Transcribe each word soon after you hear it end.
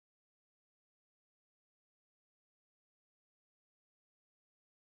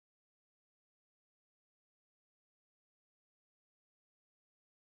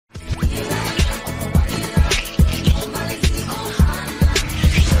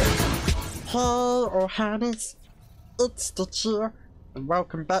Hey, oh Hannes, it's the cheer, and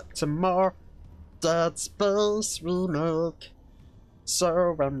welcome back to more Dead Space Remake.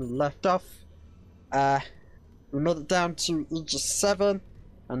 So when we left off, we made it down to Aegis 7,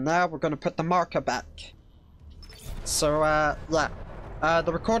 and now we're gonna put the marker back. So yeah,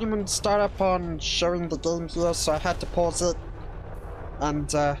 the recording wouldn't start up on showing the game here, so I had to pause it, and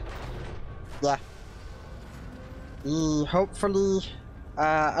yeah. Hopefully,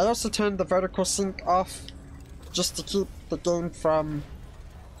 I also turned the vertical sync off just to keep the game from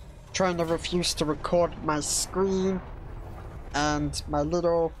trying to refuse to record my screen and my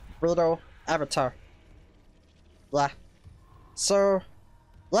little avatar. Yeah. So,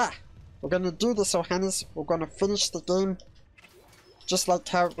 yeah. We're gonna do this, Johannes. We're gonna finish the game just like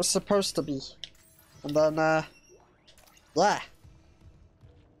how it was supposed to be. And then, yeah.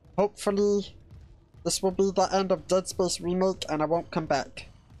 Hopefully, this will be the end of Dead Space Remake and I won't come back.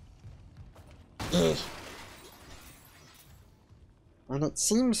 Ugh. And it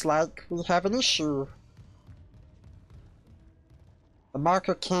seems like we have an issue. The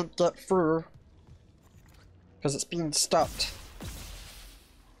marker can't get through because it's being stopped.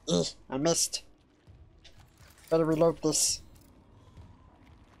 Ugh, I missed. Better reload this.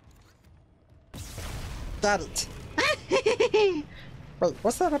 Got it. Wait,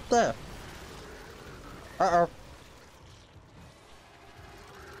 what's that up there? Uh-oh.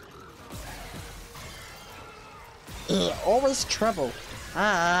 Always trouble.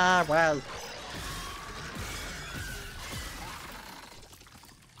 Ah, well.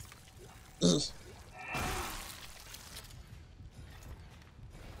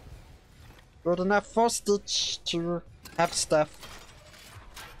 Good enough for Stitch to have stuff.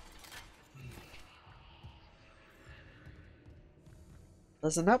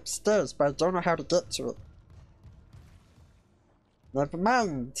 There's an upstairs, but I don't know how to get to it. Never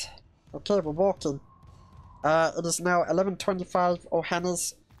mind. Okay, we're walking. It is now 11:25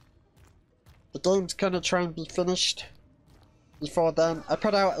 Johannes. The game's gonna try and be finished before then. I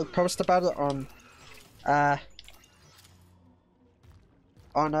put out a post about it on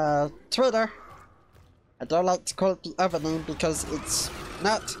Twitter. I don't like to call it the other name because it's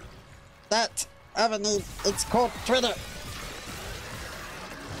not that other name. It's called Twitter.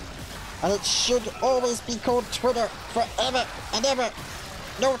 And it should always be called Twitter forever and ever.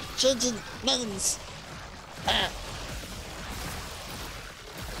 No changing names.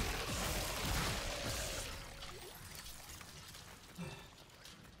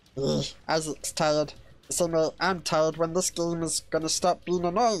 Isaac's tired. The same way I'm tired when this game is gonna stop being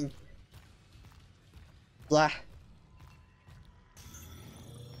annoying. Yeah.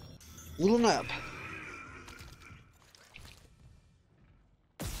 Healing up.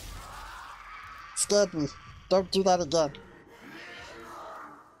 Scared me. Don't do that again.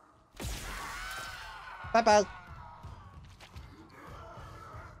 Bye-bye.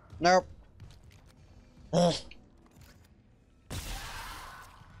 Nope. Ugh.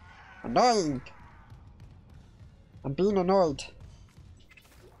 Annoying. I'm being annoyed.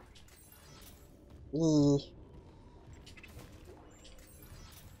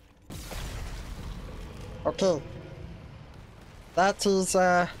 Okay. That is,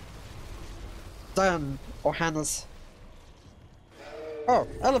 done, Johannes. Oh,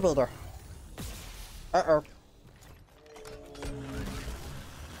 elevator. Uh-oh.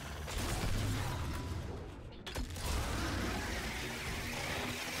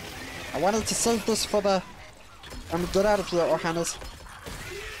 I wanted to save this for the... I'm gonna get out of here, Johannes.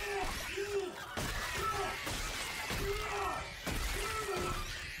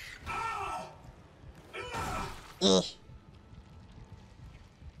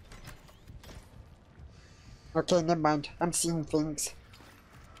 Okay, never mind. I'm seeing things.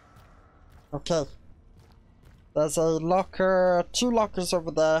 Okay. There's a locker, 2 lockers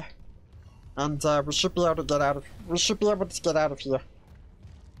over there. And we should be able to get out of... We should be able to get out of here.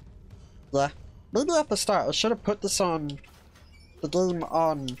 Yeah. Maybe at the start, I should have put this on... the game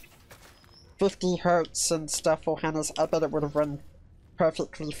on 50 hertz and stuff, Johannes. I bet it would have run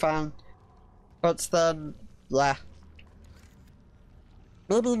perfectly fine. But then, yeah.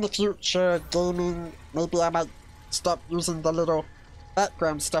 Maybe in the future, gaming, maybe I might stop using the little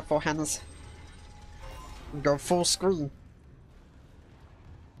background stuff, Johannes. And go full screen.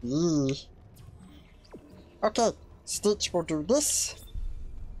 Yee. Okay, Stitch will do this.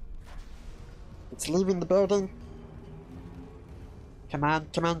 It's leaving the building. Come on,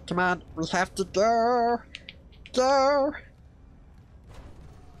 come on, come on. We have to go. Go.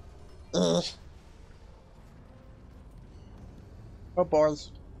 Ugh. Oh boy.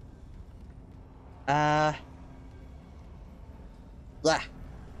 Yeah.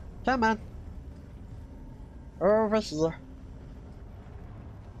 Come on. Over here.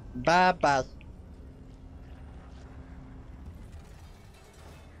 Bye-bye.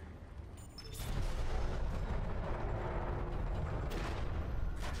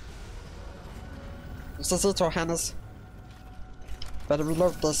 This is it, Johannes. Better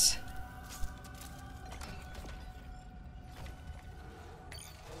reload this.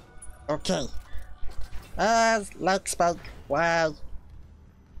 Okay. Like spike. Why?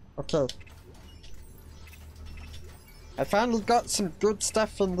 Okay. I finally got some good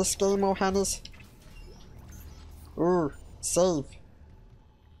stuff in this game, Johannes. Ooh, save.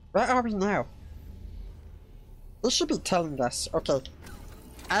 Where are we now? This should be telling us. Okay.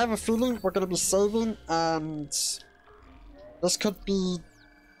 I have a feeling we're gonna be saving, and this could be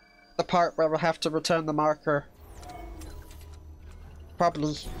the part where we'll have to return the marker.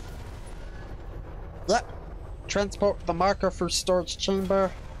 Probably. Yep. Transport the marker through storage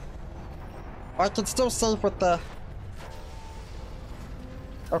chamber. Or I can still save with the...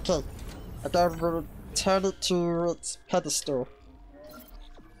 Okay. I gotta return it to its pedestal.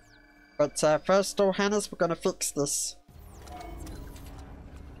 But first, Johannes, we're gonna fix this.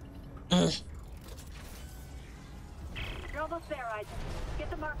 You're almost there, Isaac. Get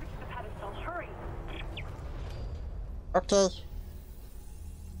the marker to the pedestal. Hurry. Okay.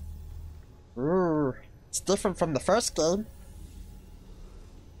 Ooh, it's different from the first game.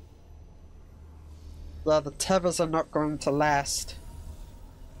 Yeah, the tethers are not going to last.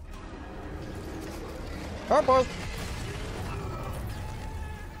 Oh boy!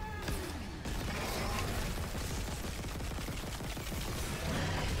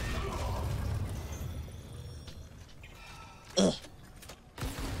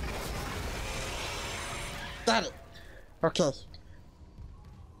 Got it! Okay.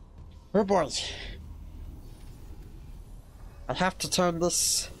 Oh boy. I have to turn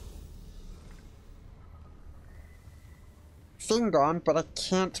this thing on, but I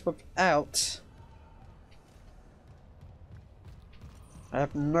can't without. I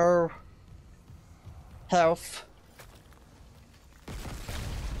have no health.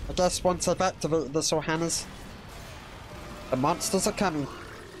 I guess once I've activated this, Johannes, the monsters are coming.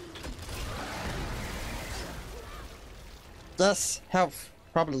 Yes, health,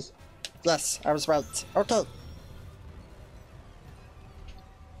 probably. Yes, I was right. Okay.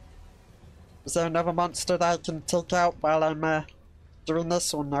 Is there another monster that I can take out while I'm doing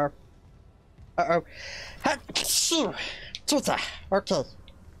this, or no? Uh-oh. Okay.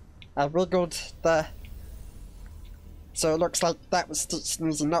 I wiggled the... So it looks like that was Stitch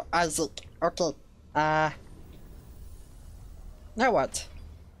sneezing, not Isaac. Okay. Now what?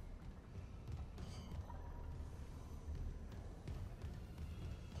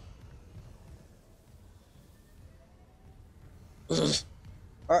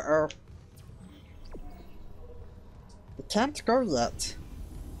 Uh-oh. We can't go yet.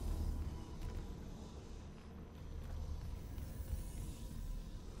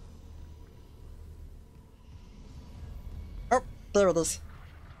 Oh, there it is.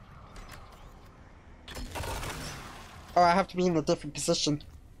 Oh, I have to be in a different position.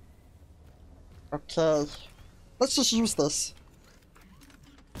 Okay. Let's just use this.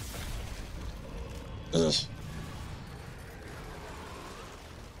 Ugh.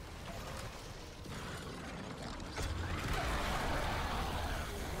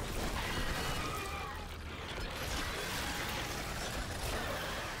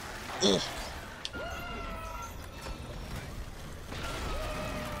 Ugh.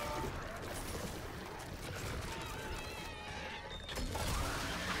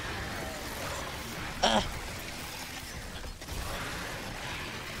 Ah.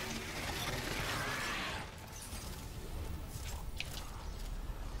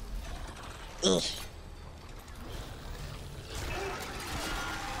 Ugh.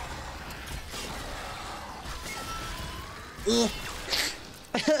 Ugh.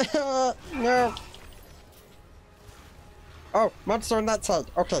 No. Oh, monster on that side.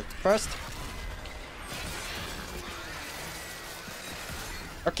 Okay, first.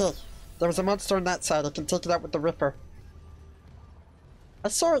 Okay, there was a monster on that side. I can take it out with the Ripper. I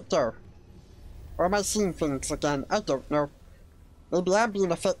saw it though. Or am I seeing things again? I don't know. Maybe I'm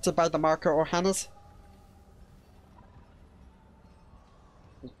being affected by the marker, or Hannah's.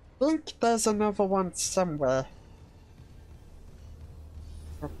 I think there's another one somewhere.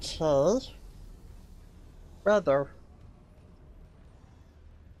 Okay. Where though?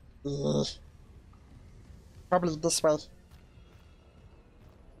 Ugh. Probably this way.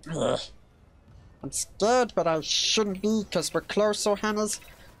 Ugh. I'm scared, but I shouldn't be, because we're close, so Hannah's.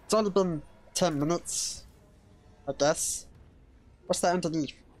 It's only been 10 minutes, I guess. What's that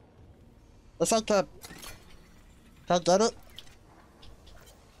underneath? It's like a Can I get it?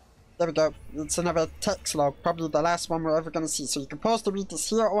 There we go. It's another text log, probably the last one we're ever gonna see. So you can pause to read this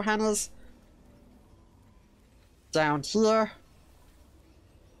here, Ohana's. Down here.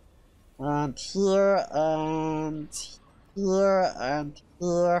 And here, and here, and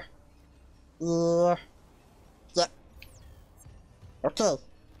here. Here. Yeah. Okay.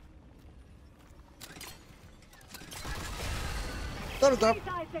 There we go. Please,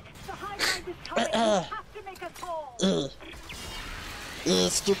 Isaac, the high ground is coming. You have to make us whole.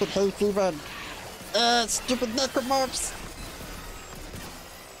 Stupid hay fever. Stupid necromorphs.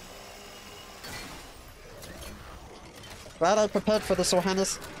 Glad I prepared for this,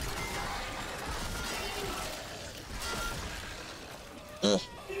 Johannes.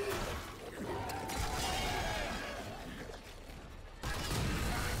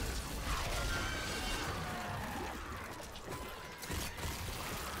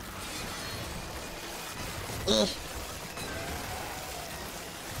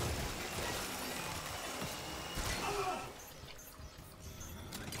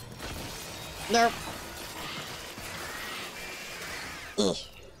 Nope.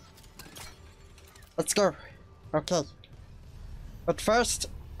 Let's go. Okay. But first,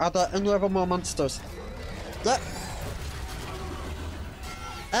 are there any other more monsters? Yep.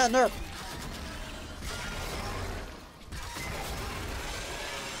 Ah, no.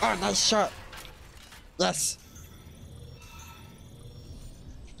 Oh, nice shot. Yes.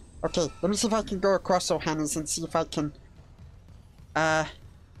 Okay, let me see if I can go across Ohana's and see if I can...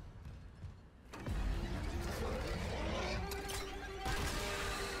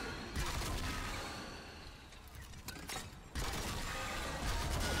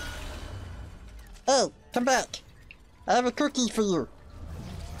 Hey, come back! I have a cookie for you!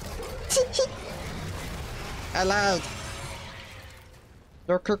 I lied!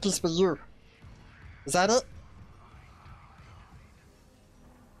 No cookies for you. Is that it?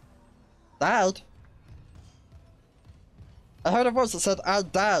 Died? I heard a voice that said I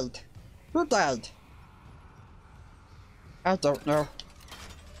died. Who died? I don't know.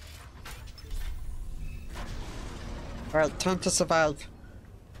 Alright, time to survive.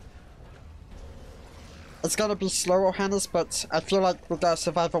 It's gonna be slow, Ohana's, but I feel like we gotta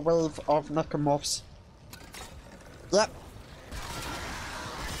survive a wave of necromorphs. Yep.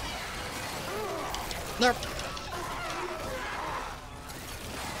 Nope.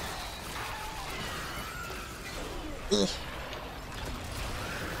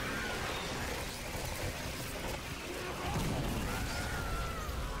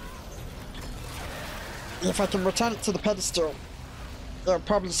 If I can return it to the pedestal, it'll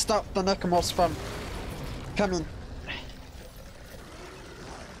probably stop the necromorphs from coming.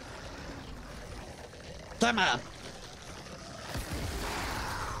 Come on.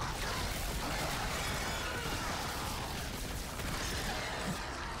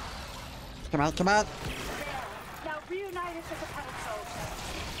 Come on, come on. Now reunite us at the pedestal.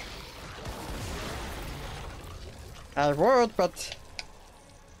 I would, but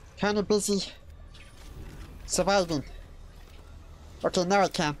kinda busy surviving. Okay, now I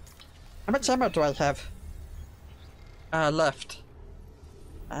can. How much ammo do I have? Left.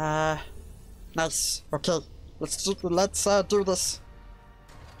 Nice. Okay, let's do this.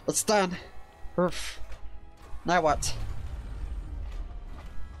 It's done. Oof. Now what?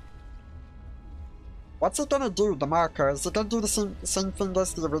 What's it gonna do, the marker? Is it gonna do the same thing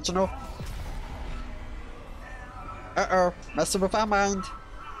as the original? Uh-oh, messing with our mind.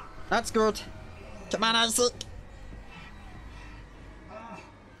 That's good. Come on, Isaac.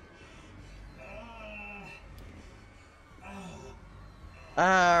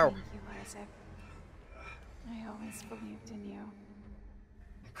 Ow. Thank you, Isaac. I always believed in you.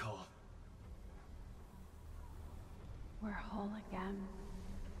 Nicole. We're whole again.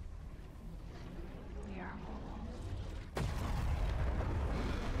 We are whole.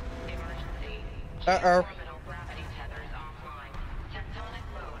 Emergency. Uh-oh. Orbital gravity tethers offline. Tectonic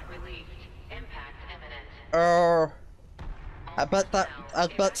load released. Impact imminent. Oh. I bet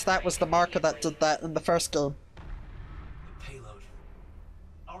that was the marker that did that in the first game. The payload.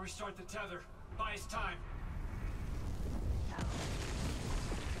 I'll restart the tether. Buy us time.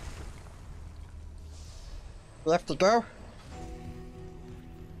 We have to go?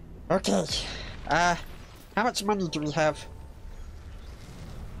 Okay. How much money do we have?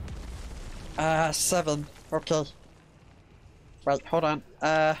 7. Okay. Right, hold on.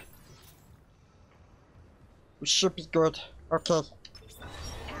 We should be good. Okay.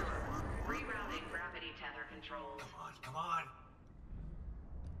 Error. Rerouting gravity tether controls. Come on, come on.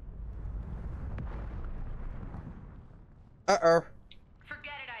 Uh-oh.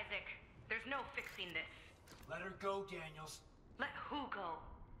 Forget it, Isaac. There's no fixing this. Let her go go, Daniels. Let who go?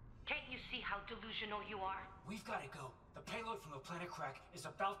 Can't you see how delusional you are? We've got to go. The payload from the planet Crack is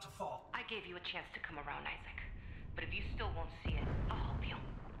about to fall. I gave you a chance to come around, Isaac. But if you still won't see it, I'll help you.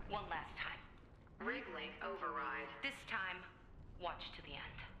 One last time. Rig link override. This time, watch to the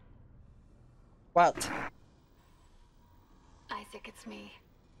end. What? Isaac, it's me.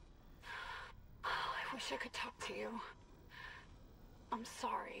 Oh, I wish I could talk to you. I'm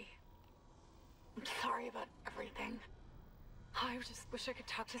sorry. I'm sorry about everything. I just wish I could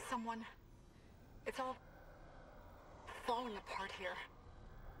talk to someone. It's all falling apart here.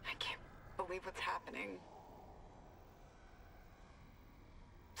 I can't believe what's happening.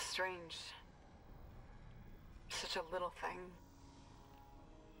 Strange. Such a little thing.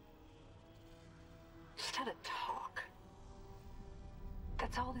 Just had a talk.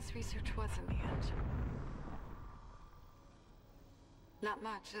 That's all this research was in the end. Not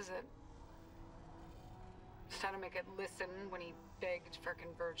much, is it? Just had to make it listen when he begged for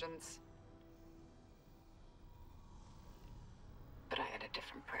convergence. But I had a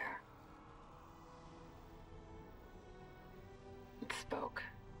different prayer. It spoke.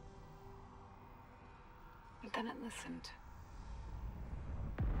 But then it listened.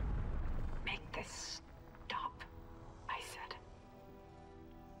 Make this stop, I said.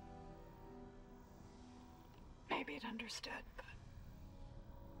 Maybe it understood, but...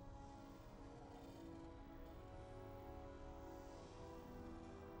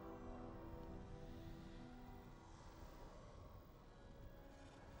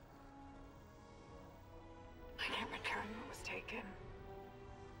 I can't return what was taken.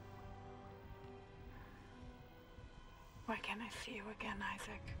 Why can't I see you again,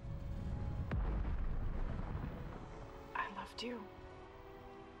 Isaac? I loved you.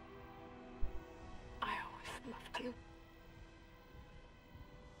 I always loved you.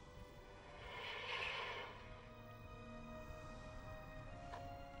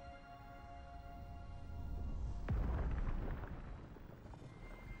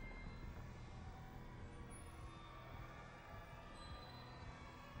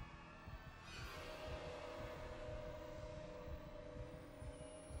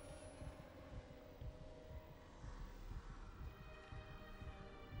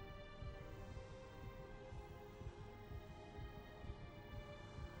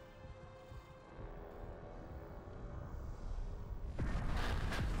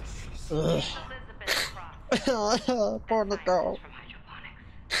 Elizabeth Cross. Poor Nicole. From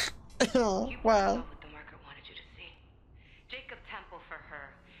hydroponics. You Wow. brought what the market wanted you to see. Jacob Temple for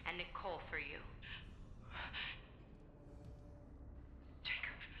her, and Nicole for you.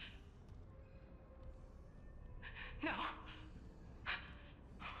 Jacob. No.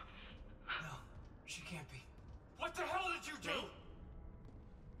 No, she can't be. What the hell did you do? Me?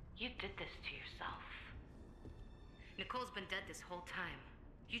 You did this to yourself. Nicole's been dead this whole time.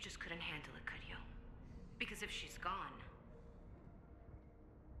 You just couldn't handle it, could you? Because if she's gone,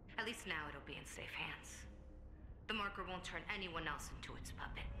 at least now it'll be in safe hands. The marker won't turn anyone else into its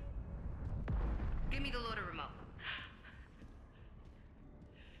puppet. Give me the loader remote.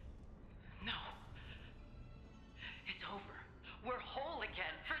 No. It's over. We're whole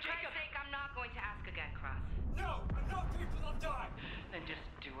again. For Christ's sake, I'm not going to ask again, Cross. No! Enough people have died! Then just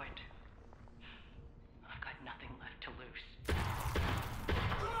do it. I've got nothing left to lose.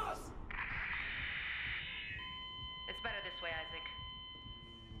 Cross! It's better this way, Isaac.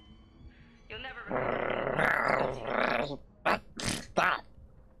 You'll never regret it.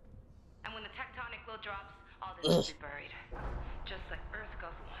 And when the tectonic load drops, all this will be buried. Just like Earth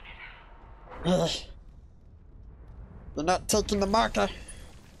Gov wanted. You're not taking the marker.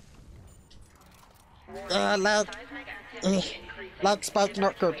 Lag. Lag spike,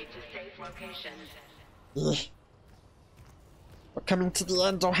 not good. We're coming to the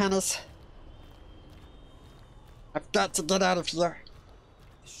end, Johannes. I've got to get out of here.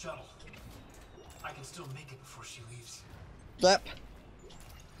 The shuttle. I can still make it before she leaves. Yep.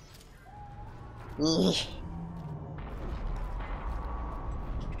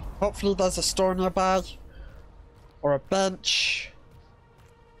 Hopefully there's a store nearby. Or a bench.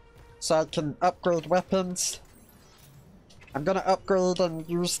 So I can upgrade weapons. I'm gonna upgrade and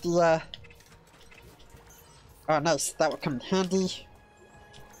use the oh nice, that would come in handy.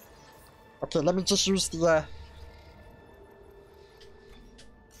 Okay, let me just use the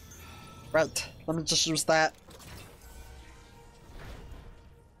right, let me just use that.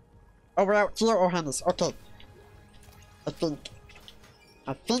 Oh, we're out here, Johannes. Okay. I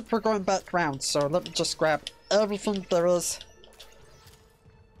think we're going back round, so let me just grab everything there is.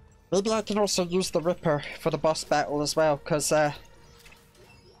 Maybe I can also use the Ripper for the boss battle as well, because I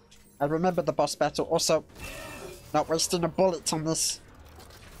remember the boss battle. Also, Not wasting a bullet on this.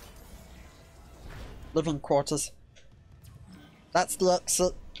 Living quarters. That's the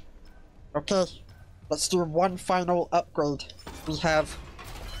exit. Okay, let's do one final upgrade. We have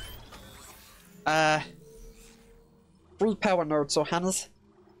 3 power nodes, so Hannah's.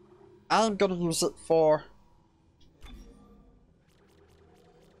 I'm gonna use it for...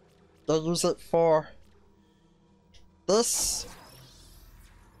 Gonna use it for this.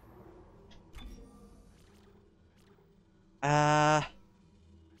 And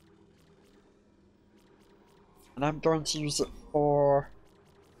I'm going to use it for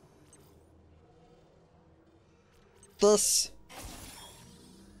this.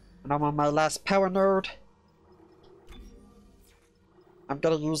 And I'm on my last power node. I'm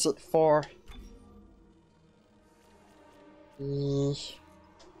gonna use it for the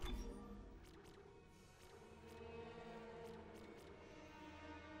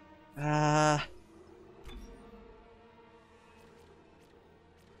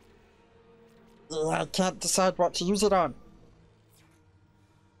I can't decide what to use it on.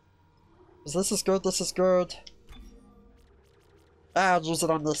 'Cause this is good, this is good. I'll use it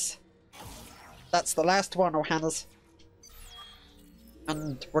on this. That's the last one, Ohana's.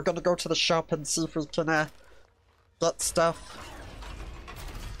 And we're gonna go to the shop and see if we can get stuff.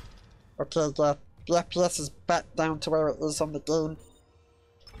 Okay, yeah, the FPS is back down to where it is on the game.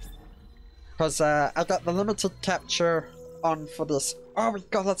 Because I got the limited capture on for this. Oh, we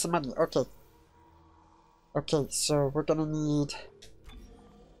got lots of money, okay. Okay, so we're gonna need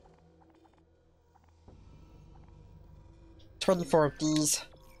 24 of these.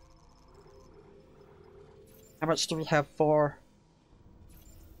 How much do we have for?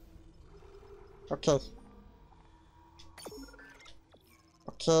 Okay.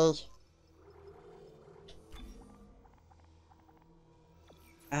 Okay.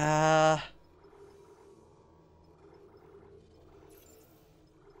 I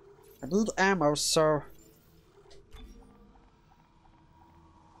need ammo, so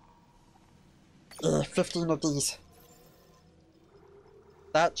 15 of these.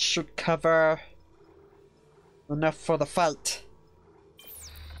 That should cover enough for the fight.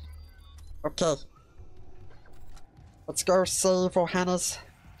 Okay. Let's go save Ohana's.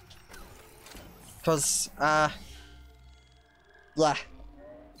 Cause, yeah.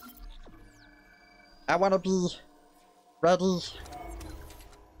 I wanna be ready.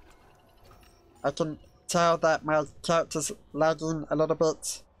 I can tell that my character's lagging a little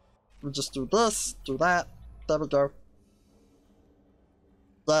bit. We just do this, do that. There we go.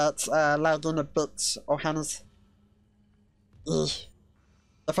 That's lagging a bit, Ohana's.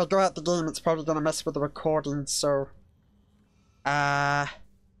 If I go out the game, it's probably gonna mess with the recording, so... do I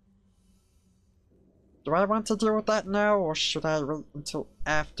want to deal with that now, or should I wait until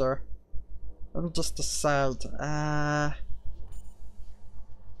after? Let me just decide. Yeah,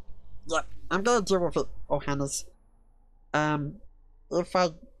 I'm gonna deal with it, Ohana's. If I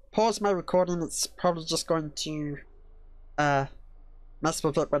pause my recording, it's probably just going to, mess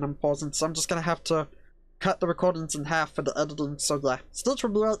with it when I'm pausing, so I'm just gonna have to cut the recordings in half for the editing, so yeah. Stitch will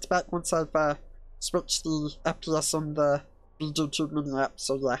be right back once I've, switched the FPS on the YouTube mini app,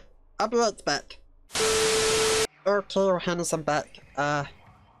 so yeah. I'll be right back. Okay, Ohana's, I'm back. I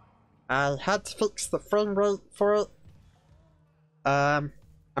had to fix the frame rate for it. I'm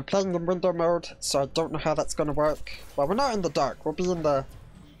playing in window mode, so I don't know how that's gonna work. Well, we're not in the dark, we'll be in the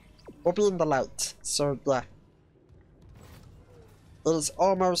light, so yeah. It is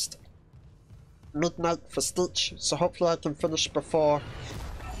almost midnight for Stitch, so hopefully I can finish before...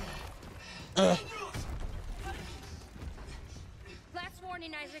 Last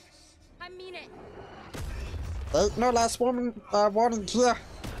warning, Isaac. I mean it. There ain't no last warning here.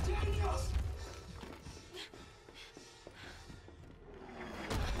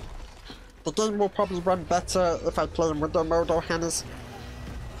 The game will probably run better if I play in window mode, Ohana's.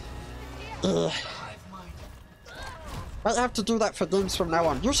 Might have to do that for games from now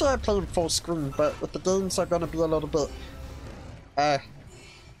on. Usually I play in full screen, but with the games are gonna be a little bit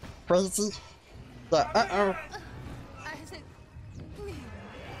crazy. Yeah, Isaac, please.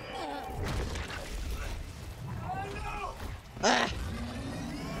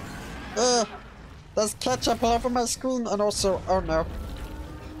 there's ketchup all over my screen, and also, oh no.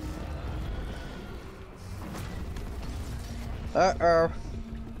 Uh-oh.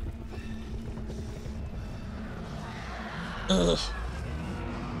 Ugh.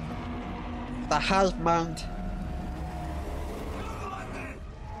 The hive mind.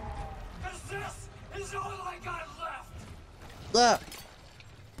 This is all I got left. Yeah.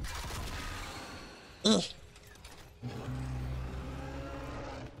 Ugh.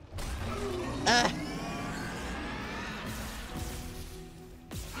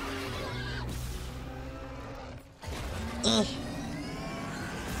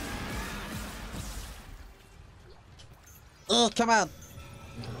 come on.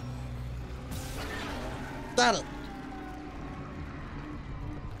 Got it.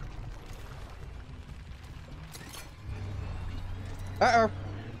 Uh-oh.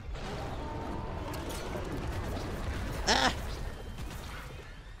 Ah!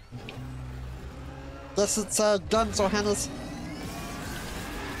 Guess it's, guns or hammers.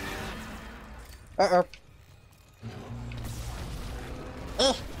 Uh-oh.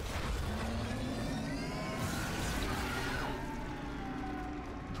 Eh!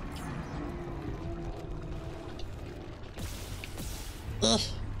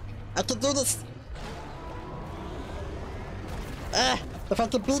 I can do this! If I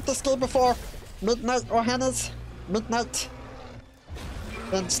can beat this game before midnight or Hannah's midnight,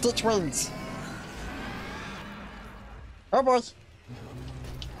 then Stitch wins. Oh boy!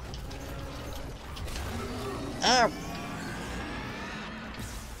 Ow!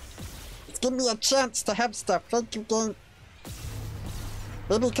 It's giving me a chance to have stuff. Thank you, game.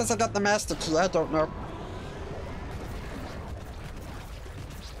 Maybe because I got the master key, I don't know.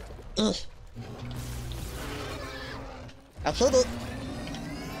 Ugh. I hit it.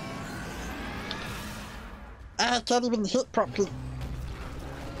 I can't even hit properly.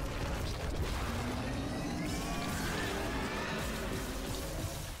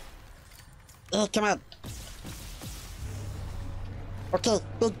 Come on. Okay,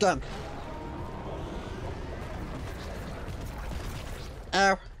 big gun.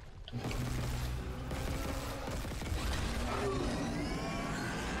 Ow.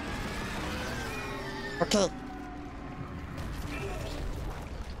 Okay.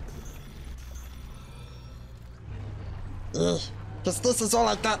 Because this is all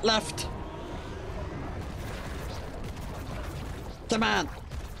I got left. Come on.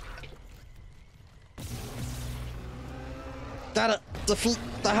 Gotta defeat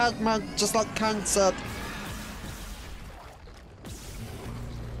the Hagman just like Khan said.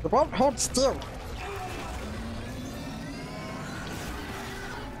 It won't hold still.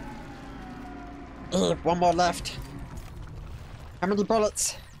 One more left. How many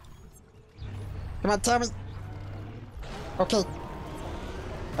bullets? Come on, tell me. Okay.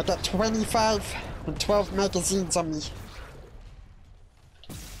 I got 25 and 12 magazines on me.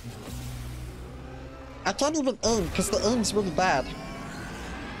 I can't even aim because the aim's really bad.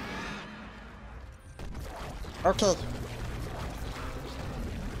 Okay.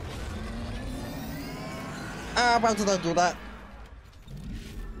 Ah, why did I do that?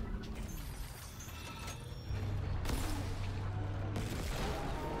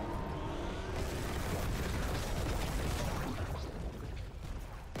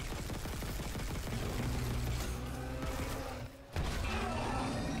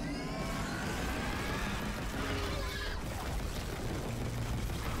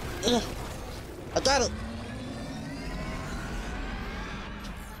 I got it!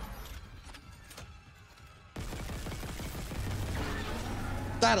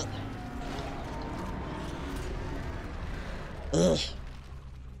 Got it! Ugh.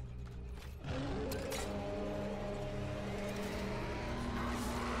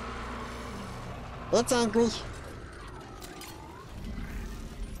 It's angry.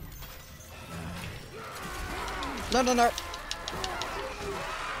 No, no, no.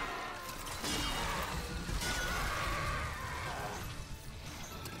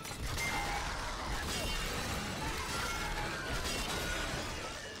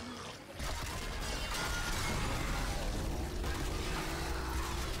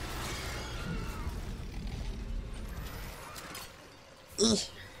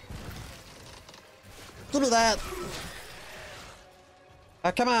 Give me that!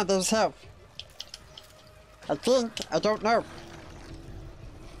 Oh, come on, there's help. I think, I don't know.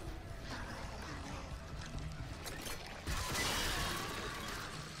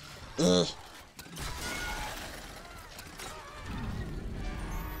 Ugh.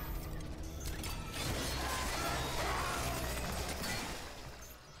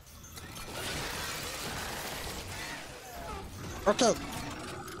 Okay.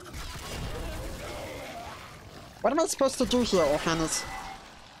 What am I supposed to do here, Johannes?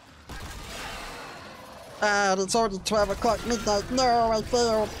 Ah, it's already 12 o'clock midnight. No, I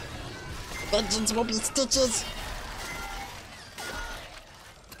failed. Vengeance will be stitches.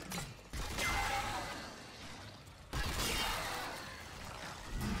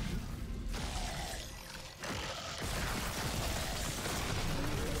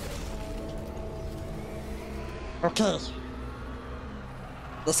 Okay.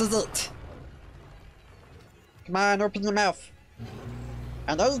 This is it. Come on, open your mouth.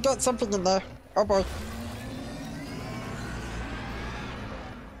 I know you got something in there. Oh boy.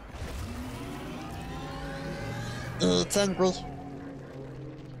 It's angry.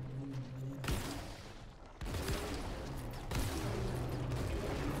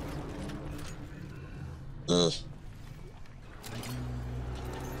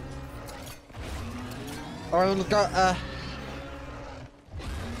 I only got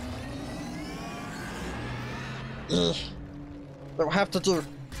it'll have to do.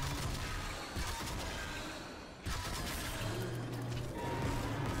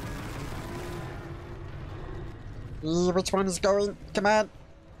 Which one is going? Come on.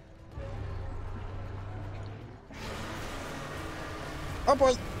 Oh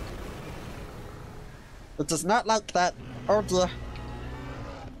boy. It does not like that. Oh dear.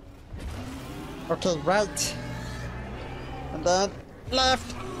 Okay, right. And then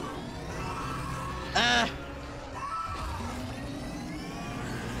left. Ah.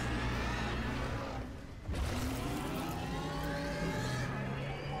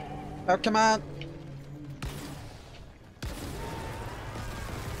 Oh, come on.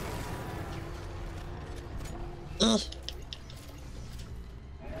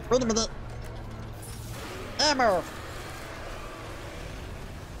 Wait a minute. Ammo.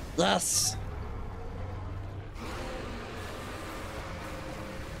 Yes.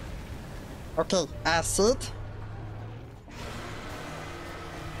 Okay, acid.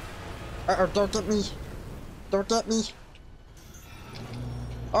 Uh-oh, don't get me. Don't get me.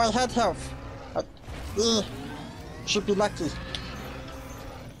 Oh, I had health. Should be lucky.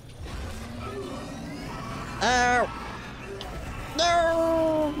 Ow!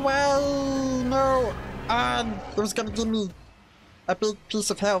 No! Well, no! It was gonna give me a big piece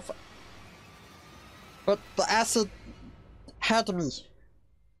of health. But the acid had me.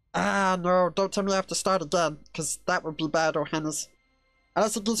 Ah, no, don't tell me I have to start again, because that would be bad, Johannes.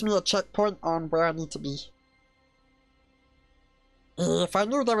 Unless it gives me a checkpoint on where I need to be. If I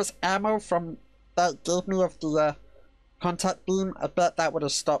knew there was ammo from that it gave me of the contact beam, I bet that would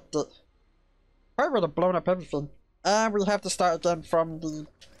have stopped it. Probably would have blown up everything. And we have to start again from the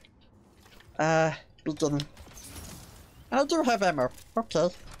beginning. And I do have ammo. Okay.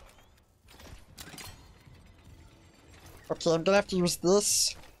 Okay, I'm gonna have to use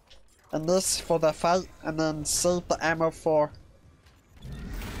this and this for the fight, and then save the ammo for...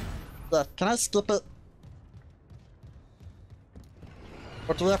 Yeah, can I skip it?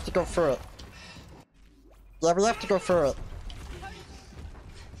 Or do we have to go through it? Yeah, we have to go through it.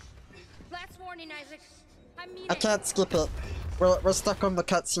 Last warning, Isaac. I mean I it. can't skip it. We're stuck on the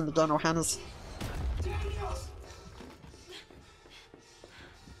cutscene again, Johannes.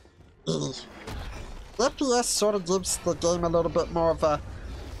 The FPS sort of gives the game a little bit more of a...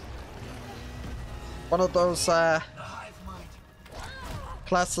 one of those,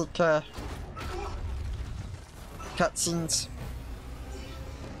 classic, cutscenes.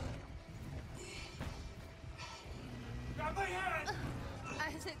 Grab my hand!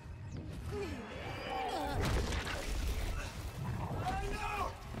 Isaac, please. I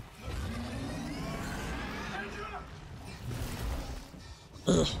know! Andrew!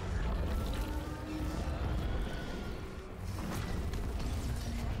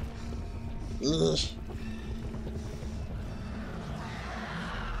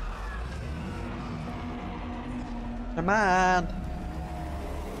 Come on!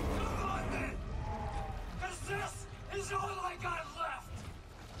 Come on, then! 'Cause this is all I got left!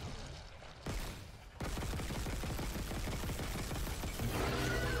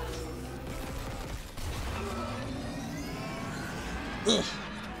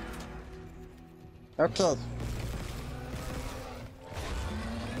 Okay.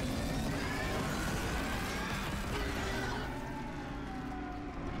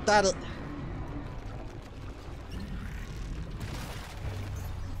 Got it.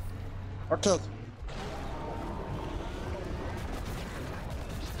 Okay.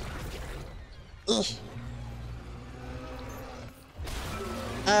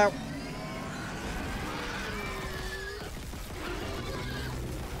 Ow.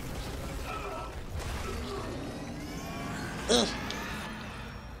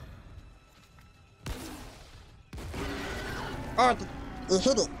 Oh, you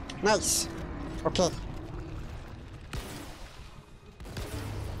hit it. Nice. Okay.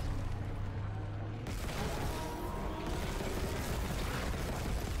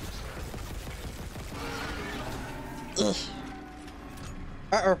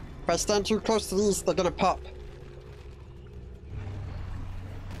 Uh-oh. If I stand too close to these, they're gonna pop.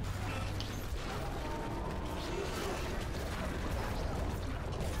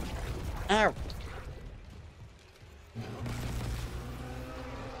 Ow.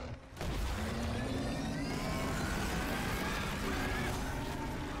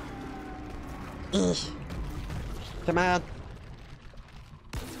 Come on.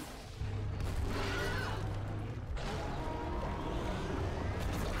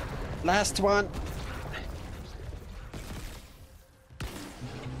 Last one.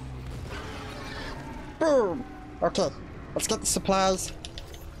 Boom. Okay, let's get the supplies.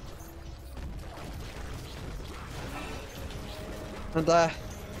 And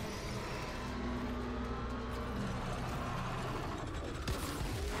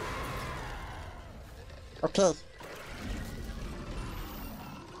okay.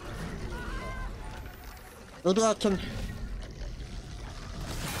 Maybe I can...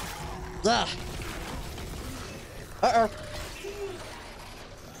 Yeah. Uh-oh.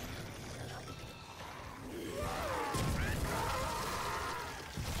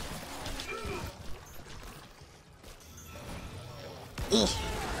 Ugh.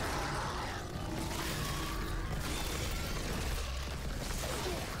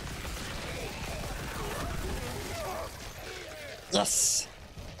 Yes.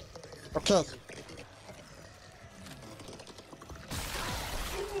 Okay.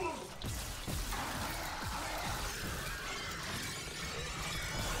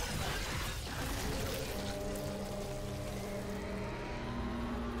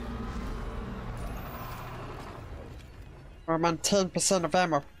 I'm on 10% of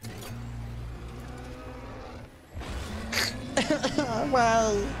ammo.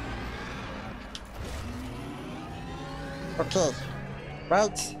 Why? Okay.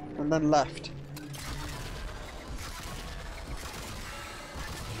 Right, and then left.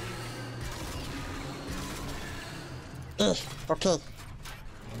 Okay.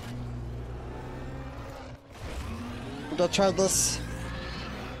 I'm gonna try this.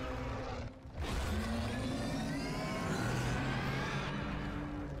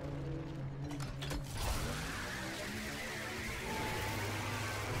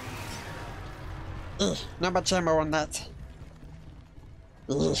 Not much ammo on that.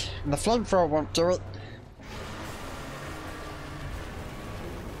 And the flamethrower won't do it.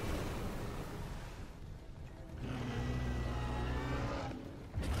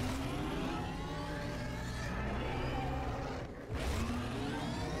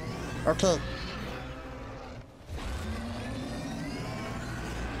 Okay.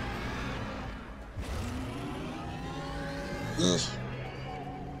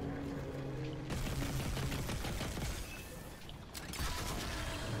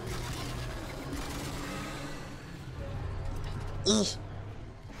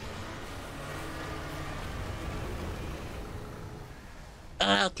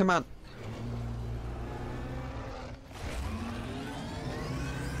 Ah, come on.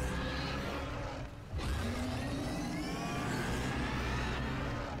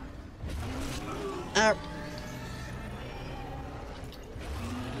 Ow.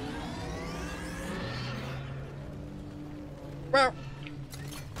 Well.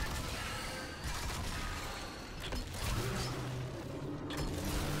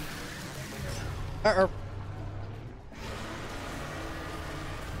 Uh-oh.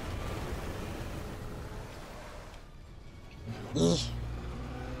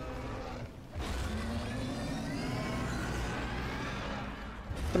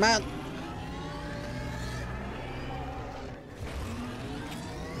 Come on.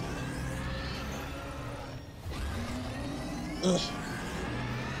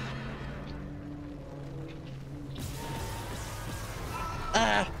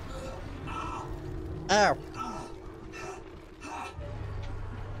 Ah. Ow.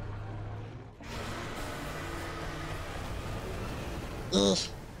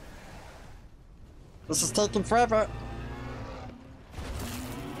 This is taking forever.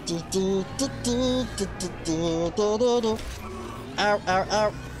 Ow, ow,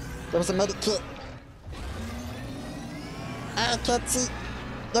 ow. There was a medic kit. I can't see.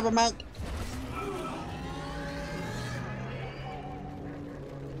 Never mind.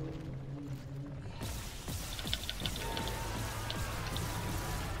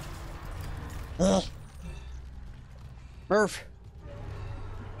 Move.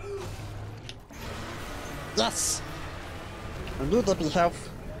 Yes. I knew there'd be health.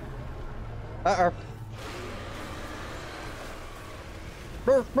 Uh-oh.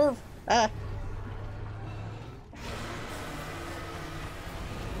 Move, move. Ah.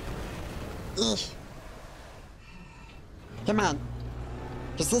 Come on.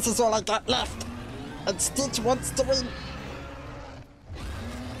 Because this is all I got left. And Stitch wants to win.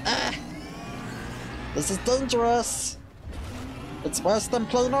 Ah. This is dangerous. It's worse than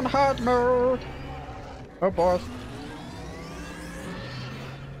playing on hard mode. Oh boy.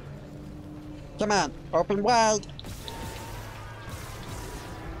 Come on, open wide.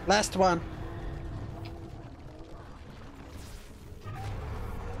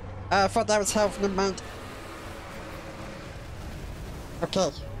 I thought that was health, never mind.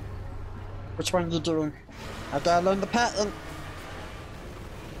 Okay. Which one are you doing? I gotta learn the pattern.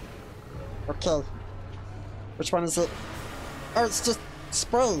 Okay. Which one is it? Oh, it's just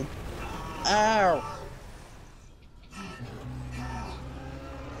spray. Ow.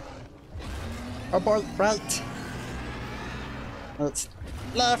 Oh boy, right. It's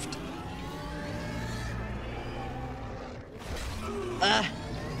left. Ah.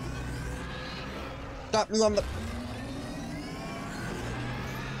 Got me on the...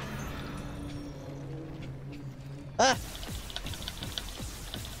 Ah.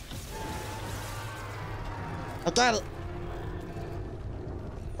 I got it.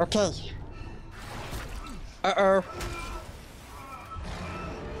 Okay. Uh-oh.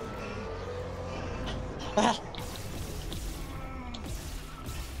 Ah.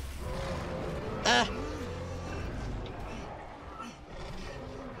 Ah.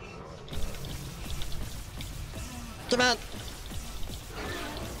 Come on.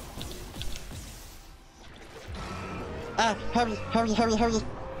 Ah, hurry, hurry, hurry, hurry.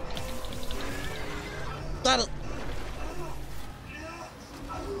 Got it.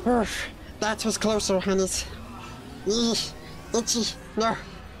 Oof, that was closer, honeys. Eesh, itchy. No,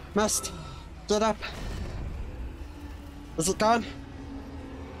 must get up. Is it gone?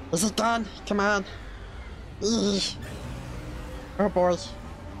 Is it gone? Come on. Eesh. Oh boy.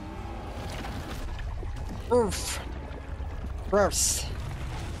 Oof. Gross.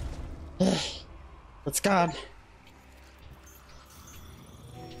 It's gone.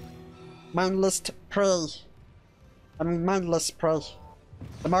 Mindless prey. I mean, mindless prey.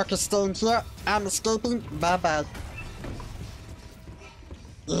 The mark is still in here. I'm escaping. Bye bye.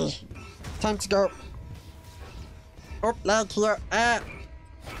 Time to go. Oh, lag here. Ah.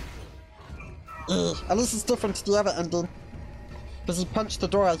 At least it's different to the other ending. Because he punched the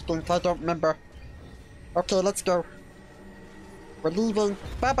door, I think. I don't remember. Okay, let's go. We're leaving.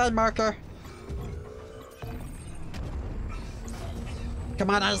 Bye bye, marker. Come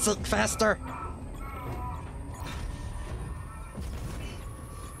on, Isaac, faster.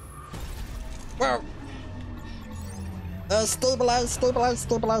 Whoa. Stabilize, stabilize,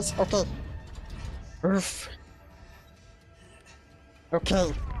 stabilize. Okay. Oof.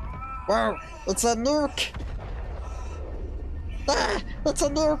 Okay. Whoa, it's a nuke. Ah, it's a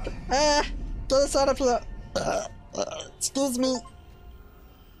nuke. Ah, get us out of here. Excuse me.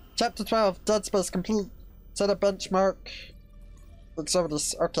 Chapter 12, Dead Space complete. Set a benchmark.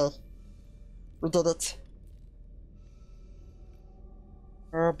 Exodus. Okay. We did it.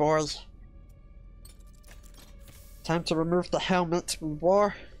 Oh boy. Time to remove the helmet we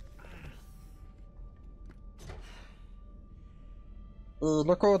wore.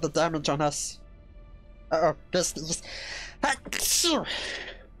 Look at all the damage on us. Uh-oh, besties. Achoo!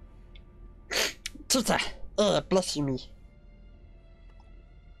 Tuta! Bless you me.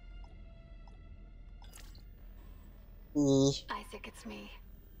 Isaac, it's me.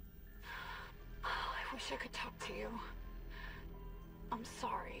 Oh, I wish I could talk to you. I'm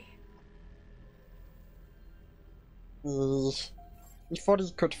sorry. He thought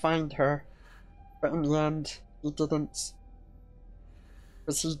he could find her, but in the end, he didn't.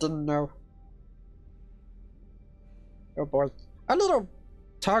 Because he didn't know. Oh boy. A little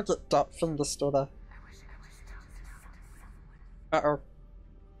target dot finger still there. Uh-oh.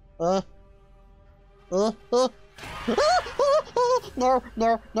 No,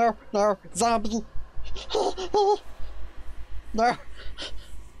 no, no, no. Zombie. No.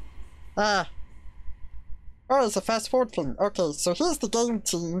 Ah. Oh, it's a fast forward thing. Okay, so here's the game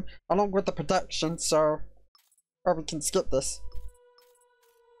team along with the production, so... Oh, we can skip this.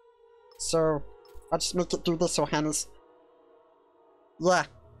 So, I'll just make it do this, so Hannah's... Yeah.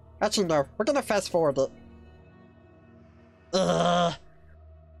 Actually, no. We're gonna fast forward it.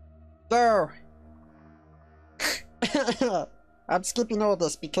 Go! I'm skipping all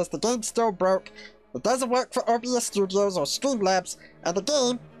this because the game's still broke. It doesn't work for OBS Studios or Streamlabs, and the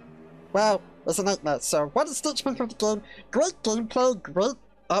game, well, it's a nightmare. So, what is Stitch think of the game? Great gameplay, great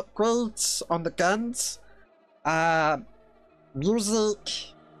upgrades on the guns,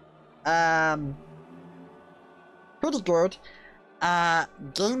 music, pretty good.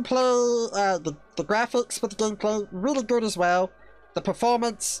 Gameplay, the graphics for the gameplay, really good as well. The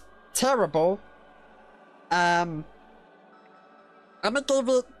performance, terrible. I'm gonna give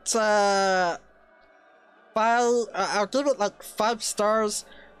it, I'll give it like 5 stars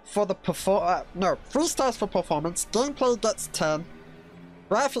for the no, 3 stars for performance. Gameplay gets 10.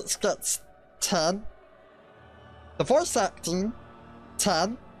 Graphics gets 10. The voice acting,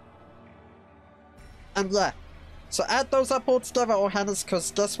 10. And yeah, So add those up all together, Johannes,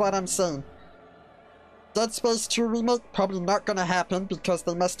 because guess what I'm saying? Dead Space 2 Remake, probably not gonna happen because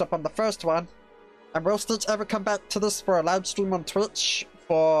they messed up on the first one. And will Stitch ever come back to this for a live stream on Twitch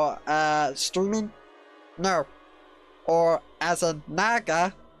for streaming? No. Or as a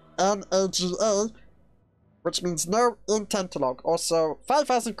Naga, N-A-G-A, which means no intent to log. Also,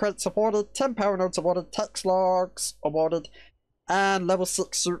 5,000 credits awarded, 10 power nodes awarded, text logs awarded, and level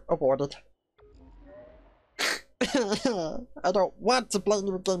 6 suit awarded. I don't want to play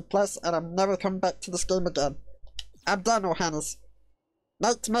New Game Plus, and I'm never coming back to this game again. I'm done, Johannes.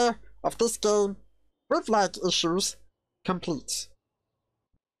 Nightmare of this game with lag issues complete.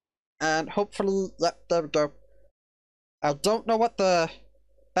 And hopefully, yep, there we go. I don't know what the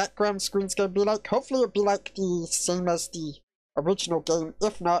background screen's gonna be like. Hopefully it'll be like the same as the original game.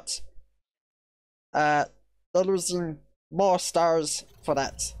 If not, they're losing more stars for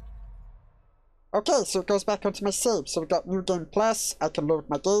that. Okay, so it goes back onto my save. So we got New Game Plus. I can load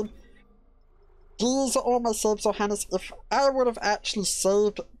my game. These are all my saves, Johannes. If I would have actually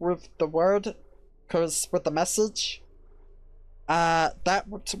saved with the word, because with the message, that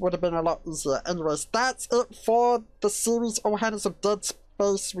would have been a lot easier. Anyways, that's it for the series, Johannes, of Dead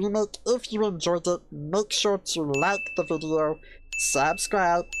Space Remake. If you enjoyed it, make sure to like the video,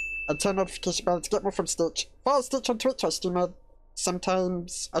 subscribe, and turn notification bell to get more from Stitch. Follow Stitch on Twitch. I stream on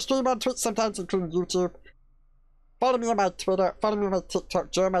Twitch sometimes, including YouTube. Follow me on my Twitter, follow me on my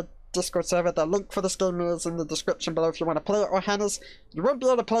TikTok, join my Discord server. The link for this game is in the description below if you want to play it, Johannes. You won't be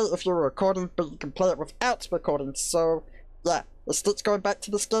able to play it if you're recording, but you can play it without recording. So, yeah. Is Stitch going back to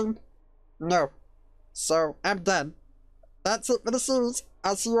this game? No. So, I'm done. That's it for the series.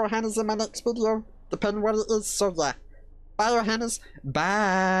 I'll see you, Johannes, in my next video, depending what it is. So, yeah. Bye, Johannes.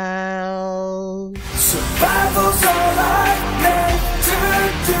 Bye. Survival's all I'm meant to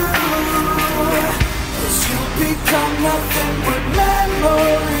do. As you become nothing but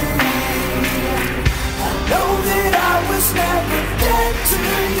memory. I know that I was never dead to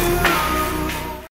you.